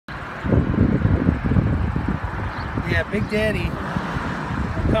Yeah, Big Daddy.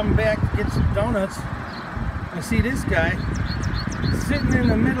 I'm coming back to get some donuts. I see this guy sitting in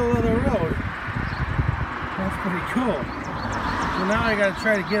the middle of the road. That's pretty cool. So now I gotta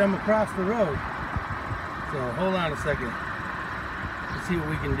try to get him across the road. So hold on a second. Let's see what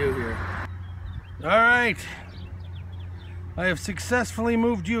we can do here. Alright. I have successfully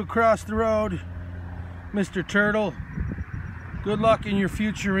moved you across the road, Mr. Turtle. Good luck in your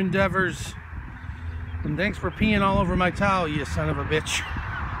future endeavors. And thanks for peeing all over my towel, you son of a bitch.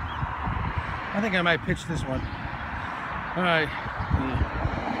 I think I might pitch this one. Alright.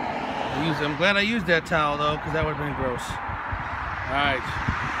 I'm glad I used that towel though, because that would have been gross. Alright.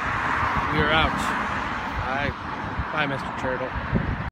 We are out. Bye, Mr. Turtle.